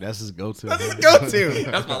That's his go-to. that's his go-to.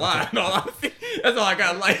 that's my line. No, honestly, that's all I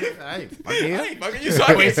got. Like, I ain't I fucking ain't fucking you. So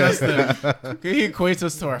I Equates mean, us to, he equates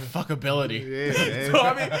us to our fuckability. so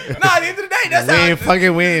I mean, nah, at the end of the day, that's We how ain't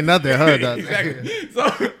fucking, we ain't nothing, huh? Dog? exactly. So,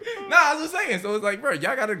 I was just saying. So it's like, bro,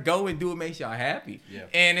 y'all gotta go and do what makes y'all happy. Yeah.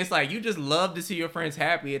 And it's like you just love to see your friends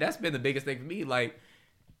happy. And that's been the biggest thing for me. Like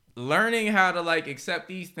learning how to like accept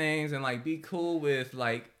these things and like be cool with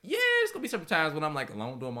like, yeah, it's gonna be some times when I'm like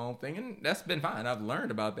alone doing my own thing, and that's been fine. I've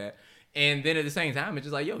learned about that. And then at the same time, it's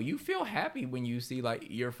just like, yo, you feel happy when you see like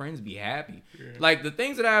your friends be happy. Like the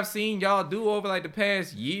things that I've seen y'all do over like the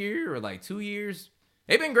past year or like 2 years,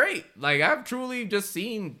 they've been great. Like I've truly just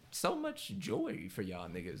seen so much joy for y'all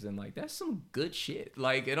niggas, and like that's some good shit.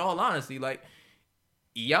 Like in all honesty, like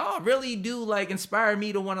y'all really do like inspire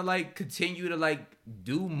me to want to like continue to like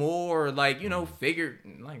do more, like, you know, figure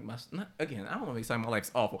like again, I don't want to make sound my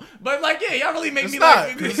life's awful, but like, yeah, y'all really make It's me not.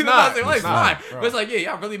 like It's you know, not. my life's It's not, fine. bro. But it's like, yeah,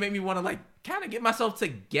 y'all really make me want to like kind of get myself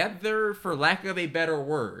together, for lack of a better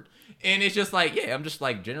word. And it's just like, yeah, I'm just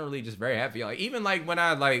like generally just very happy. Like even like when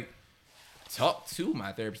I like talk to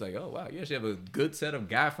my therapist, like, oh wow, you actually have a good set of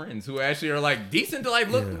guy friends who actually are like decent to like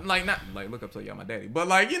look like, not like look up to y'all my daddy, but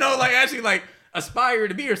like, you know, like actually like aspire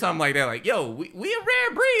to be or something like that. Like, yo, we a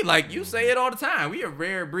rare breed. Like you say it all the time, we a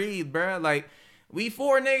rare breed, bro. Like we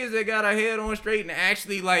 4 niggas that got our head on straight and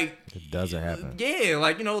actually like It doesn't happen. yeah,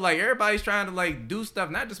 like, you know, like everybody's trying to like do stuff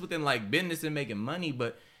not just within like business and making money,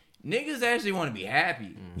 but niggas actually want to be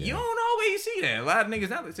happy. You don't always see that. A lot of niggas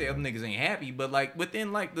not to say other niggas ain't happy, but like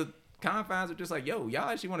within like the confines of just like, yo, y'all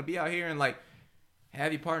actually want to be out here and like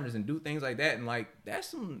have your partners and do things like that, and like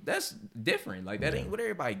that's different. Like that ain't what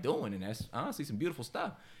everybody doing, and that's honestly some beautiful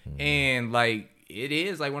stuff. And like it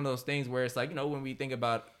is like one of those things where it's like, you know, when we think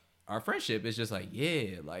about our friendship, it's just like,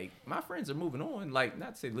 yeah, like my friends are moving on. Like,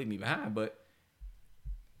 not to say leave me behind, but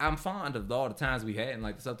I'm fond of all the times we had and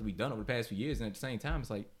like the stuff that we've done over the past few years. And at the same time, it's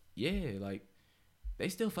like, yeah, like they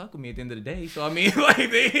still fuck with me at the end of the day. So I mean, like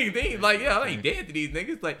they like, yeah, I ain't dead to these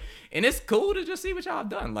niggas. Like, and it's cool to just see what y'all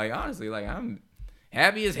done. Like, honestly, like I'm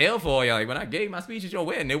happy as hell for all y'all. Like when I gave my speech at your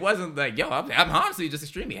wedding, it wasn't like, yo, I'm honestly just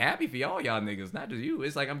extremely happy for y'all niggas, not just you.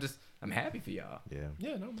 It's like I'm happy for y'all.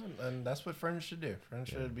 Yeah, no, man, and that's what friends should do. Friends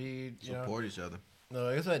should be, Support each other. No,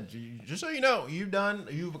 like I said, just so you know,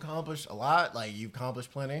 you've accomplished a lot. Like you've accomplished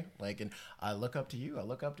plenty. Like, and I look up to you. I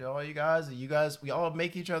look up to all you guys. You guys, we all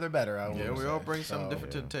make each other better. We all bring something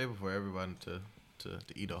different to the table for everybody to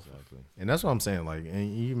eat off. Exactly. And that's what I'm saying. Like,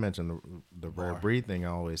 and you mentioned the rare breed thing.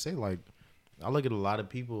 I always say, like, I look at a lot of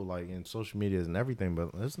people like in social medias and everything,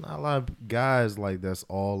 but there's not a lot of guys like that's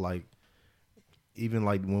all like. Even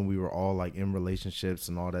like when we were all like in relationships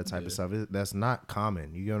and all that type of stuff, that's not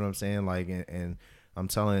common. You get what I'm saying? Like, and I'm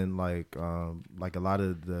telling like a lot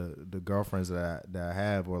of the girlfriends that I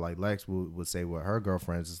have, or like Lex would say with her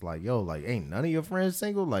girlfriends, it's like, yo, like ain't none of your friends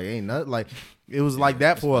single? Like ain't none, like it was like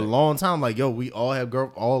that for a long time. Like, yo, we all have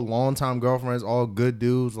all long time girlfriends, all good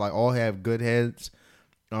dudes, like all have good heads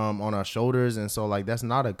on our shoulders, and so like that's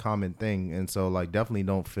not a common thing. And so like definitely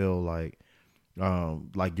don't feel like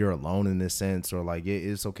you're alone in this sense, or like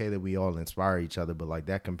it's okay that we all inspire each other, but like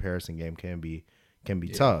that comparison game can be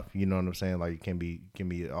tough. You know what I'm saying? Like it can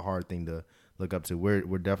be a hard thing to look up to. We're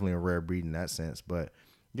definitely a rare breed in that sense, but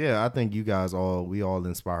yeah, I think you guys we all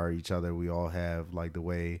inspire each other. We all have like the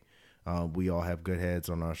way we all have good heads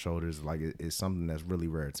on our shoulders. Like it's something that's really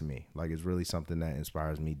rare to me. Like it's really something that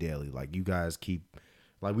inspires me daily. Like you guys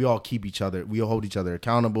we all keep each other, we all hold each other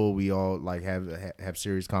accountable. We all like have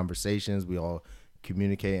serious conversations. We all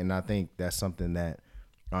communicate. And I think that's something that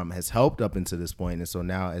has helped up until this point. And so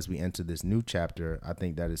now as we enter this new chapter, I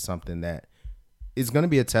think that is something that is going to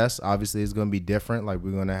be a test. Obviously it's going to be different. Like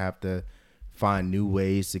we're going to have to find new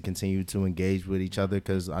ways to continue to engage with each other.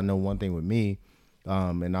 Cause I know one thing with me,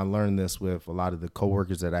 and I learned this with a lot of the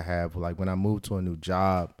coworkers that I have, like when I moved to a new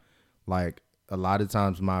job, like a lot of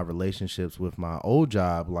times my relationships with my old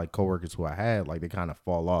job, like coworkers who I had, like they kind of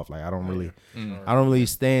fall off. Like I don't really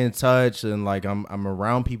stay in touch. And like I'm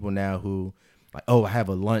around people now who like, oh, I have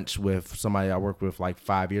a lunch with somebody I worked with like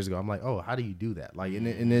 5 years ago. I'm like, oh, how do you do that? Like, and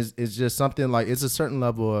it's just something like, it's a certain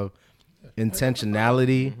level of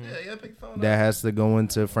intentionality that has to go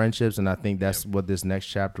into friendships. And I think that's what this next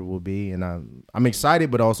chapter will be. And I'm excited,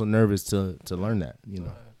 but also nervous to learn that, you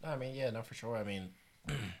know? I mean, yeah, no, for sure. I mean,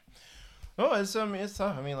 oh, it's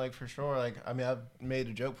tough. I mean, like for sure. Like, I mean, I made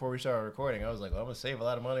a joke before we started recording. I was like, well, I'm gonna save a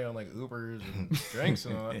lot of money on like Ubers and drinks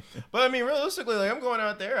and all that. But I mean, realistically, like I'm going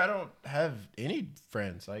out there. I don't have any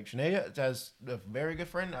friends. Like Shanae has a very good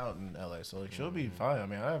friend out in LA, so like she'll be fine. I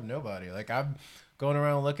mean, I have nobody. Like I'm going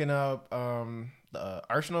around looking up the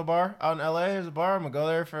Arsenal bar out in LA. There's a bar. I'm gonna go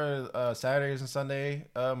there for Saturdays and Sunday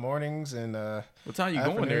mornings and. What time you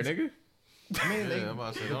going there, nigga? I mean, I'm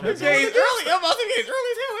about to say, This game's early. I'm about to say it's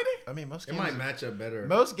early as hell, ain't it? I mean, most It games might match up better.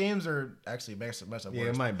 Most games are actually match up Yeah,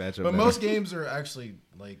 worse. it might match up But better. most games are actually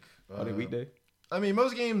like Are they weekday? I mean,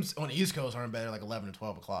 most games on the East Coast aren't better like 11 to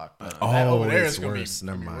 12 o'clock. But Oh, that over there it's is gonna worse. be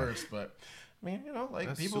Never gonna be mind. worse. But I mean, you know, like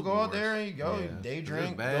That's people super go out worse. there and you go Yeah. day It's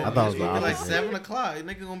drink. bad. go- I thought it was It'd the be like opposite. 7 o'clock.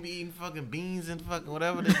 Nigga gonna be eating fucking beans and fucking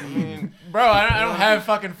whatever they eating. Bro, I don't have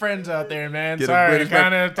fucking friends out there, man. Get a Sorry, British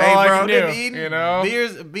kind of Hey, all I bro, can they do. be eating You know,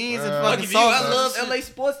 beans and Look, fucking if you, I sauce. love LA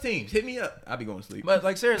sports teams. Hit me up. I'll be going to sleep. But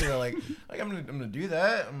like seriously, though, like I'm gonna do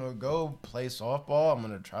that. I'm gonna go play softball. I'm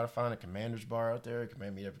gonna try to find a Commander's bar out there.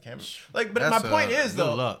 Command me every camera. Like, but That's, my point is good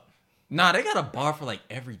though. luck. Nah, they got a bar for like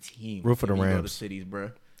every team. Root for the when you go to Rams. cities,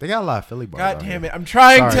 bro. They got a lot of Philly bars. God out damn here. it! I'm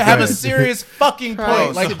trying Sorry, to go have a ahead. serious fucking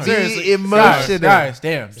point. Like sorry. seriously, Be guys, emotional.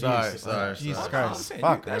 damn. Sorry, Jesus, sorry, Jesus sorry. Christ,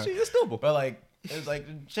 fuck, man. Actually, it's doable. But like, it's like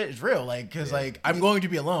shit is real. Like, cause like I'm going to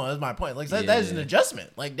be alone. That's my point. Like that is an Yeah.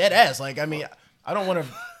 adjustment. Like dead ass. Like I mean, I don't want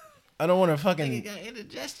to fucking got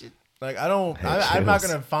indigestion. like I'm not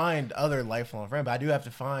gonna find other lifelong friends, but I do have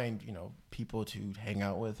to find people to hang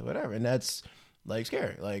out with or whatever, and that's. Like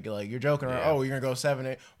scary, like you're joking around. Oh, you're gonna go 7,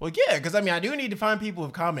 8. Well, yeah, because I mean, I do need to find people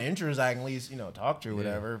with common interests I can at least talk to,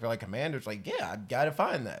 whatever. For like Commanders, like I gotta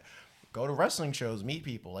find that. Go to wrestling shows, meet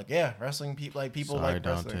people. Like wrestling people, like people Sorry, like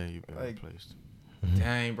Dante, wrestling. you've been Like, replaced.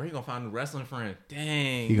 Dang, bro, he gonna find a wrestling friend.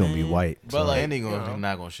 Dang, He gonna be white. But so like, And he you know.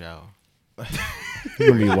 not gonna shower. he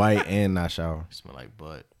gonna be white and not shower. Smell like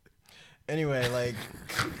butt. Anyway, like,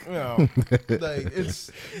 you know, like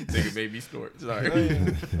it's. nigga made me snort. I Sorry.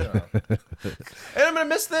 mean, you know. And I'm gonna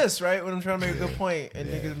miss this, right? When I'm trying to make a good point and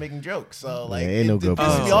niggas making jokes. So like, ain't no it good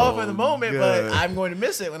pisses point. me off at the moment, but God. I'm going to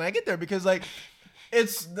miss it when I get there because like,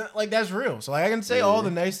 like that's real. So like, I can say all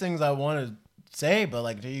the nice things I want to say, but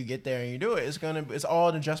like until you get there and you do it, it's all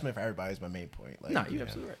an adjustment for everybody. Is my main point. Like, Nah, you're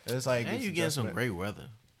absolutely right. It's like And it's you getting some adjustment. great weather.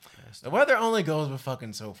 The weather only goes but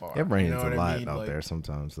fucking so far. It rains you know a what lot I mean? out Like, there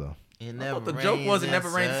sometimes though. It I thought the joke was it never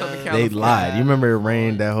rains in Southern They California. lied. You remember it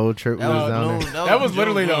rained that whole trip we That was was down blue. there? That was June,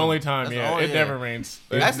 literally the June. only time. That's Yeah, all- it never rains.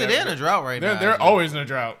 Actually, they're in a drought right now. They're actually. always in a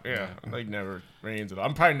drought. Yeah, like never rains at all.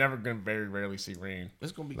 I'm probably never gonna very rarely see rain.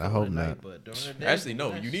 It's gonna be. I cold hope at night, not. But during the day, Actually,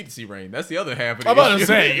 no. You need to see rain. That's the other half of the I'm about to issue.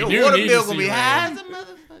 say Your you do water need bill to gonna see be rain. high as a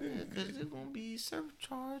motherfucker. There's gonna be service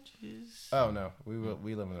charges. Oh no, we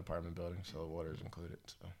live in an apartment building, so the water is included.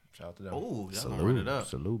 So shout out to them. Oh, y'all gonna run it up.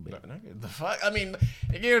 Salute, baby. The fuck? I mean,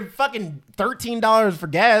 you're getting fucking $13 for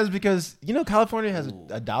gas because you know California has a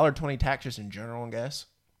 $1.20 tax just in general on gas.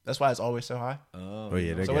 That's why it's always so high. Oh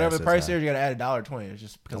yeah, their So gas whatever the is price high. is, you got to add $1.20. It's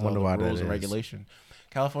just because I of all wonder the why that rules and is. regulation.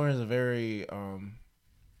 California is a very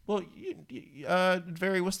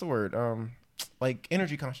very what's the word? Like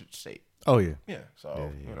energy conscious state. Oh yeah. Yeah. So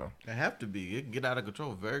Yeah. you know. It have to be. It can get out of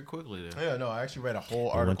control very quickly. There. Yeah. No, I actually read a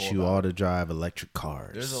whole I article. want you about all it. to drive electric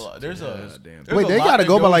cars. There's a lot. There's a damn. there's Wait, a they lot gotta that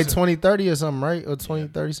go by goes like in- 2030 or something, right? Or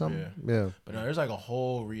 2030 something. Yeah. But no, there's like a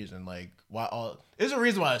whole reason, like why all. There's a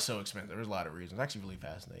reason why it's so expensive. There's a lot of reasons. It's actually really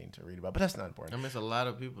fascinating to read about, but that's not I important. mean, it's a lot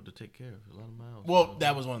of people to take care of. A lot of miles. Well,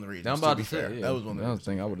 that was one of the reasons. I'm about be to say fair. yeah. That was one of the That was reasons.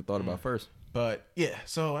 the thing I would have thought about first. But yeah,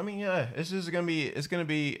 so I mean, yeah, it's just gonna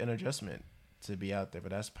be an adjustment to be out there,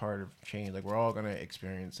 but that's part of change. Like we're all gonna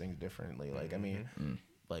experience things differently. Like I mean,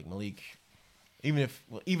 like Malik, even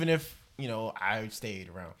if you know I stayed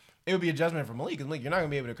around, it would be adjustment for Malik. Because Malik, you're not gonna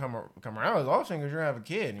be able to come around as often because you're gonna have a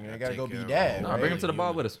kid and you gotta take go be care of dad. all Nah, right? bring him to the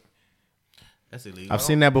bar with us. That's illegal. I've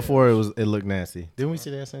seen that before. It looked nasty. Didn't we see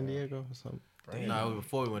that in San Diego or something? No,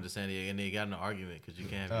 before we went to San Diego, and they got in an argument because you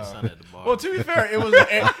can't have your son at the bar. Well, to be fair, it was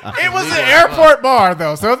an airport bar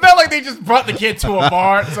though, so it's not like they just brought the kid to a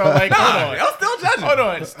bar. So like, hold on, I'm still judging. hold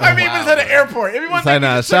on. I mean, it's at an airport. If you want Say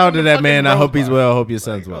nah, shout out to that man. I hope he's well. I hope your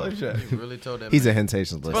son's well. Holy shit. you really told that. He's a man.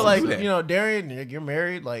 Hentations listener. But like, you know, Darian, you're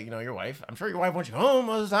married. Like, you know, your wife. I'm sure your wife wants you home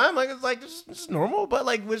most of the time. Like, it's like this is normal. But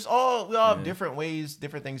like, we all have different ways,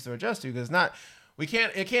 different things to adjust to. Because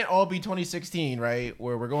it can't all be 2016, right?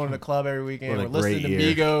 Where we're going to the club every weekend, What a we're listening to great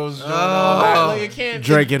year. Migos, doing all that. Like, it can't.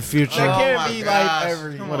 Drake and Future. It can't my be gosh, like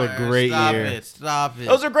every. come What a on, great stop year. Stop it.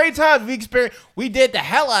 Those are great times. We did the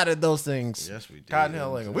hell out of those things. Yes, we did. Cotton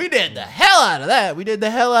Hill Lincoln. We did the hell out of that. We did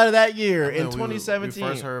the hell out of that year in When 2017. We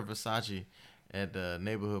first heard Versace at the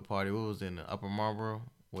neighborhood party. What was in the Upper Marlboro?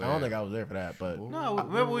 I don't think I was there for that, but No,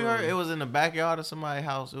 remember we heard it was in the backyard of somebody's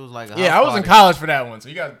house. It was like a yeah, I house was in party. college for that one. So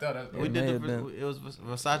you got to tell that. We It did may the have been. it was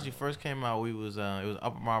Versace first came out. We was it was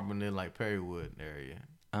Upper Marlboro near like Perrywood area.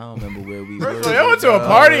 I don't remember where we First were. of all, I went to a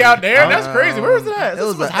party out there. That's crazy. Where was it at? It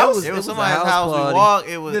was This a house. It was a somebody's house house. party. We walked.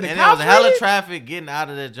 It was Did the and there was cops a hella raid it? traffic getting out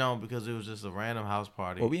of that jump because it was just a random house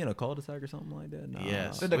party. Were we in a cul-de-sac or something like that? Nah.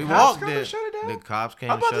 Yes, Did the we cops walked come and there. shut it down? The cops came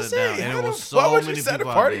I'm and about shut to it say, down, and how it the was fuck so would many you set a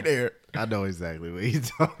people out party there. there? I know exactly what he's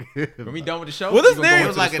talking about. When we done with the show, Well, this we gonna nigga go It was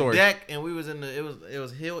into the like a story. deck, and we was in the. It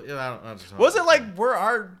was hill. I just Was it like where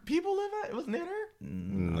our people live at? It was near there?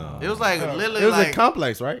 No. It was like literally It was like a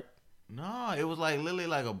complex, right? no. It was like literally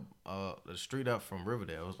like a street up from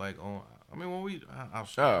Riverdale. It was like on. I mean, when we, I'll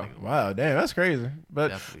show Oh, you. wow, damn, that's crazy. But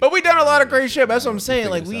Definitely. we done a lot of great shit. That's what I'm saying.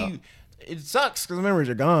 figure Like this out. it sucks because the memories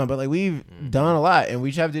are gone, but like we've done a lot, and we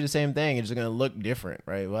just have to do the same thing. It's just gonna look different,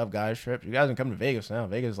 right? We'll have guys trips. You guys can come to Vegas now.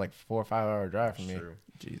 Vegas is like 4 or 5 hour drive from me.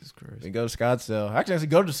 Jesus Christ. We go to Scottsdale. I actually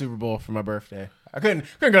go to the Super Bowl for my birthday. I couldn't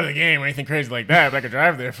go to the game or anything crazy like that, but I could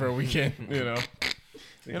drive there for a weekend. You know.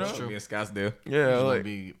 You know, me and Scottsdale. Yeah, It's gonna like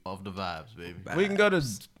be off the vibes, baby. we can go to.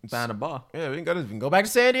 Find a bar. Yeah, we can go back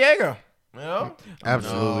to San Diego. You know.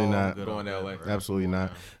 Absolutely No, not. good Going on to that, LA. bro. Absolutely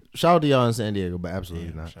not. Shout out to y'all in San Diego, but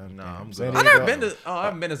absolutely not. No, I'm San good. I've Diego. never been to. Oh, I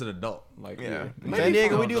haven't been as an adult. Like, Yeah, yeah. San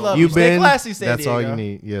Diego, we do fun, love though. you. You Stay been? classy, San That's Diego. all you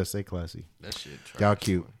need. Yeah, stay classy. That shit. Trash. Y'all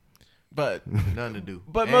cute. But Nothing to do.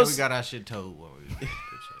 But and most- we got our shit told when we.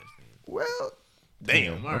 well,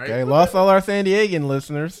 Damn. All right. okay, lost all our San Diegan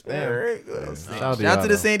listeners. Damn. Shout out Shout out to the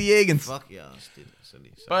though. San Diegans. Fuck y'all. Still,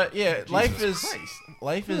 But yeah, life is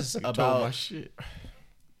about. shit.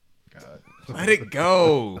 Let it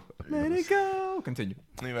go. Let it go. Continue.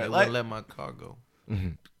 Anyway, They life, won't let my car go.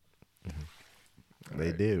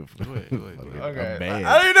 They did. Go ahead. Okay. Man.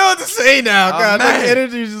 I don't even know what to say now. God, man. the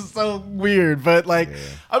energy is just so weird. But like,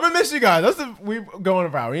 I've been missing you guys. We're going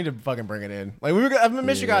around. We need to fucking bring it in. Like I've been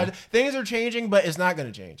missing you guys. Things are changing, but it's not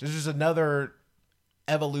gonna change. It's just another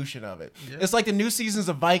evolution of it. Yeah. It's like the new seasons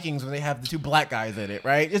of Vikings when they have the 2 black guys in it,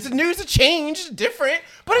 right? It's a change, it's different,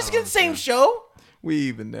 but it's the same show. We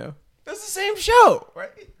even now. It's the same show, right?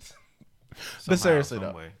 But Somehow, seriously some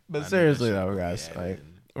though, way. but I knew seriously that though, shit. guys, Yeah, like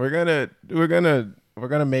it we're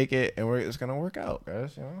gonna make it, and it's gonna work out,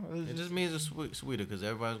 guys. You know, It just means it's sweeter because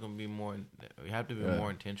everybody's gonna be more. You have to be more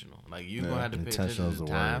intentional. Like you're gonna have to pay Intentional attention is to the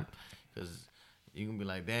time because you can be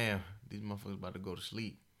like, damn, these motherfuckers about to go to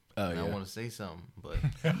sleep. And I want to say something, but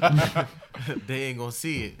they ain't gonna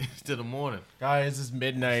see it till the morning. guys, it's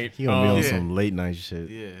midnight. He gonna be on Yeah. some late night shit.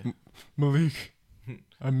 Yeah. Malik,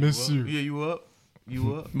 I miss you. Yeah, you up?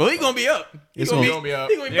 You up? Malik gonna be up. He It's gonna gonna be up.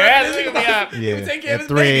 He gonna be Yeah, breakfast. he gonna be up. He gonna take care of At his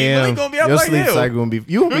 3 baby. a.m. Malik gonna be up Your like sleep hell. cycle gonna be.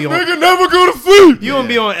 You gonna be on. Nigga never go to sleep. You gonna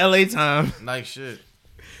be on LA time. Nice shit.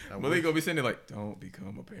 Malik gonna be sitting there like, don't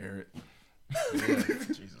become a parent.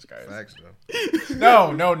 Jesus Christ. Facts though. No.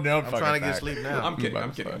 I'm trying to get sleep now. I'm kidding.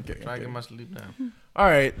 Trying to get my sleep now. All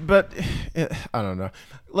right, but I don't know.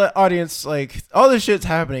 Let audience, like, all this shit's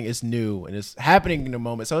happening. It's new and it's happening in a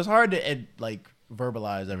moment, so it's hard to like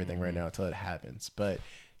verbalize everything right now until it happens. But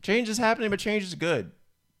change is happening, but change is good.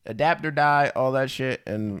 Adapt or die, all that shit.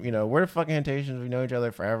 And you know, we're the fucking Hentations. We know each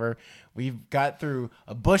other forever. We've got through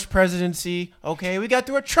a Bush presidency. Okay, we got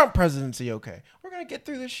through a Trump presidency. Okay, we're gonna get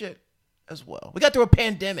through this shit as well. We got through a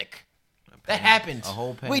pandemic. That happened. A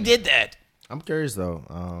whole We pandemic. did that. I'm curious though.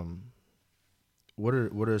 What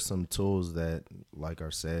are some tools that like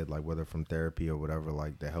are said, like whether from therapy or whatever,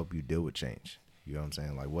 like that help you deal with change? You know what I'm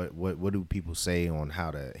saying? Like what do people say on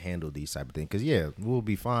how to handle these type of things? Because yeah, we'll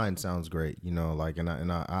be fine. Sounds great. You know, like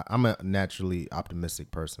I'm a naturally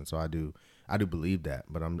optimistic person, so I do believe that.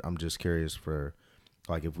 But I'm just curious for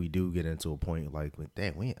like if we do get into a point like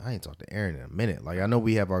damn, I ain't talked to Aaron in a minute. Like I know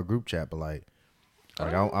we have our group chat, but like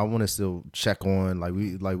I want to still check on like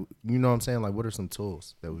you know what I'm saying? Like what are some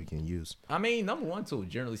tools that we can use? I mean, number one tool,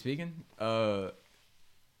 generally speaking,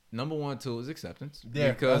 number one tool is acceptance.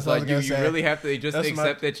 Yeah, because that's what I was like gonna you say. really have to just That's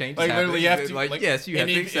accept my- that change is Like happening. literally, you have to like yes, you have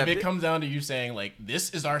to accept if it. it comes down to you saying like, "This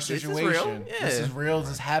is our is real, situation. This yeah. is real.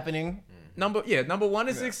 This is happening." Number one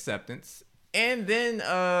is acceptance, and then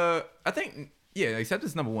I think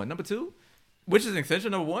acceptance is number one. Number two, which is an extension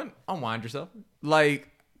of number one, unwind yourself. Like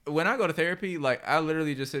when I go to therapy, like I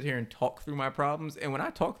literally just sit here and talk through my problems, and when I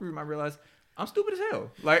talk through them, I realize I'm stupid as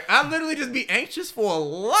hell. Like I literally just be anxious for a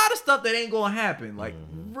lot of stuff that ain't gonna happen, like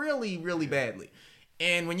really, really badly.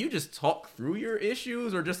 And when you just talk through your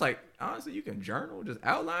issues, or just like honestly, you can journal, just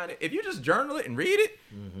outline it. If you just journal it and read it,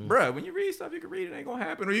 bruh, when you read stuff, you can read it ain't gonna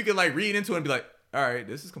happen, or you can like read into it and be like, all right,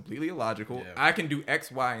 this is completely illogical. Yeah. I can do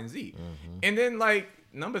X, Y, and Z. And then like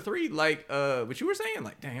number three, like what you were saying,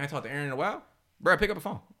 like dang, I talked to Aaron in a while, bruh, pick up a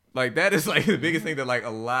phone. Like that is like the biggest thing that like a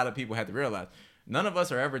lot of people have to realize. None of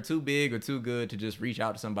us are ever too big or too good to just reach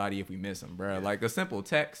out to somebody if we miss them, bro. Like a simple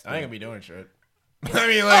text. I ain't gonna be doing shit. I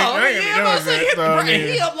mean, like, Oh, I ain't yeah, I'm gonna about be to say, doing hit shit. the So, I brain.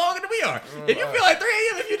 mean, He up longer than we are. If you feel like 3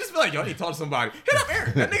 a.m., if you just feel like, yo, I need to talk to somebody, hit up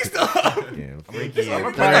Aaron. That nigga still up. Yeah,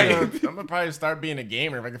 I'm gonna probably start being a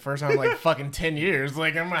gamer like the first time in like fucking 10 years.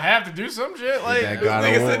 Like I'm gonna have to do some shit. Like that This God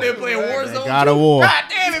nigga of sitting there War. playing Warzone. God of War. God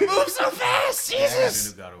damn, it moves so fast.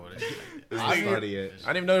 Jesus. I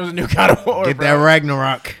didn't even know there was a new God of War. Get bro. that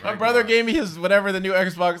Ragnarok. My brother gave me his whatever the new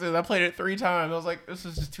Xbox is. I played it 3 times. I was like, this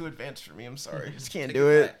is just too advanced for me. I'm sorry, I just can't do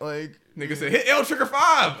it. Like, Nigga said, hit L Trigger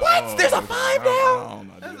 5. what? There's a 5 now.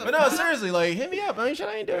 now? But no, seriously, like, hit me up. I mean, shit,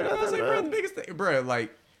 I ain't doing I was nothing. like, bro, the Man. biggest thing, bro,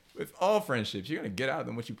 like, with all friendships, you're gonna get out of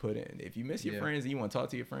them what you put in. If you miss your friends and you want to talk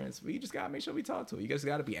to your friends, we just gotta make sure we talk to them. You guys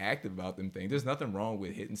gotta be active about them things. There's nothing wrong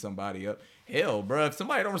with hitting somebody up. Hell, bro, if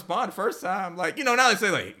somebody don't respond the first time, like, you know, now they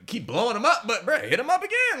say like keep blowing them up, but bro, hit them up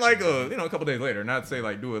again, like, you know, a couple days later. Not to say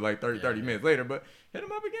like do it like 30 minutes later, but hit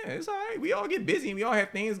them up again. It's all right. We all get busy and we all have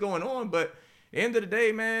things going on, but at the end of the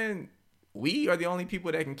day, man, we are the only people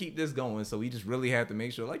that can keep this going. So we just really have to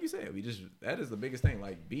make sure, like you said, that is the biggest thing.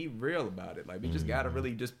 Like, be real about it. Like, we just got to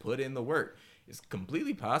really just put in the work. It's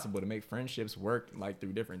completely possible to make friendships work, like,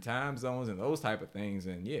 through different time zones and those type of things.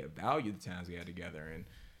 And, yeah, value the times we had together and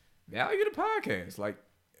value the podcast. Like,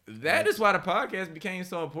 that is why the podcast became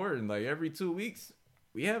so important. Like, every 2 weeks,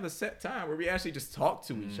 we have a set time where we actually just talk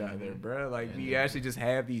to each other, bro. Like, we actually just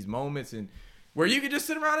have these moments and where you could just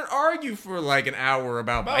sit around and argue for like an hour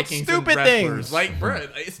about Vikings stupid and wrestlers. things. Like, bro,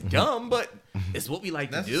 it's dumb, but it's what we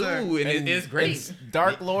like to do, Necessary. and it's great. It's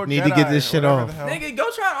Dark Lord Need to Jedi get this or shit whatever off. the hell. Nigga, go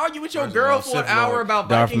try and argue with your First of girl all, for an Sith hour Lord. about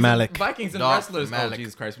Darth Vikings, Malik. Vikings and Darth wrestlers. Malik. Oh,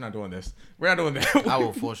 Jesus Christ, we're not doing this. We're not doing that. I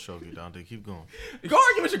will force choke you, Dante. Keep going. Go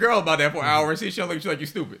argue with your girl about that for an hour and see if she'll look at you like you're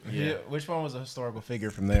stupid. Yeah. Which one was a historical figure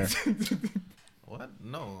from there? What?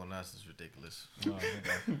 No, that's just ridiculous.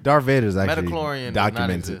 Darth Vader's actually Metachlorian does not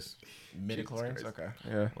documented. exist. Midichlorians? Okay.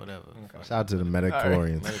 Yeah. Whatever. Shout out to the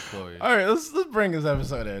Metachlorians. Metachlorian. All right, let's bring this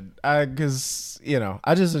episode in. Because,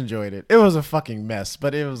 I just enjoyed it. It was a fucking mess,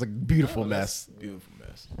 but it was a beautiful mess. Beautiful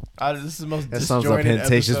mess. This is the most That sums up disjointed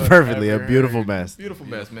Hentacious episode perfectly. A ever. beautiful mess. Beautiful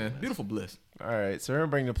mess, man. Beautiful bliss. All right, so we're going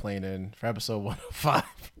to bring the plane in for episode 105.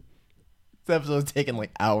 This episode's taking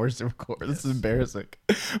like hours to record. This is embarrassing.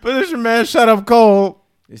 But it's your man, Shut Up Cole.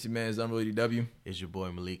 It's your man, Unruly W. It's your boy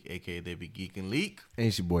Malik, aka They Be Geek and Leak. And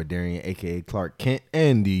it's your boy Darian, aka Clark Kent,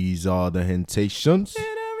 and these are the Hentations. It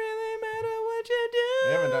don't really matter what you do.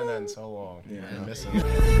 We haven't done that in so long. Yeah, I'm I know. missing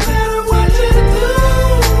it.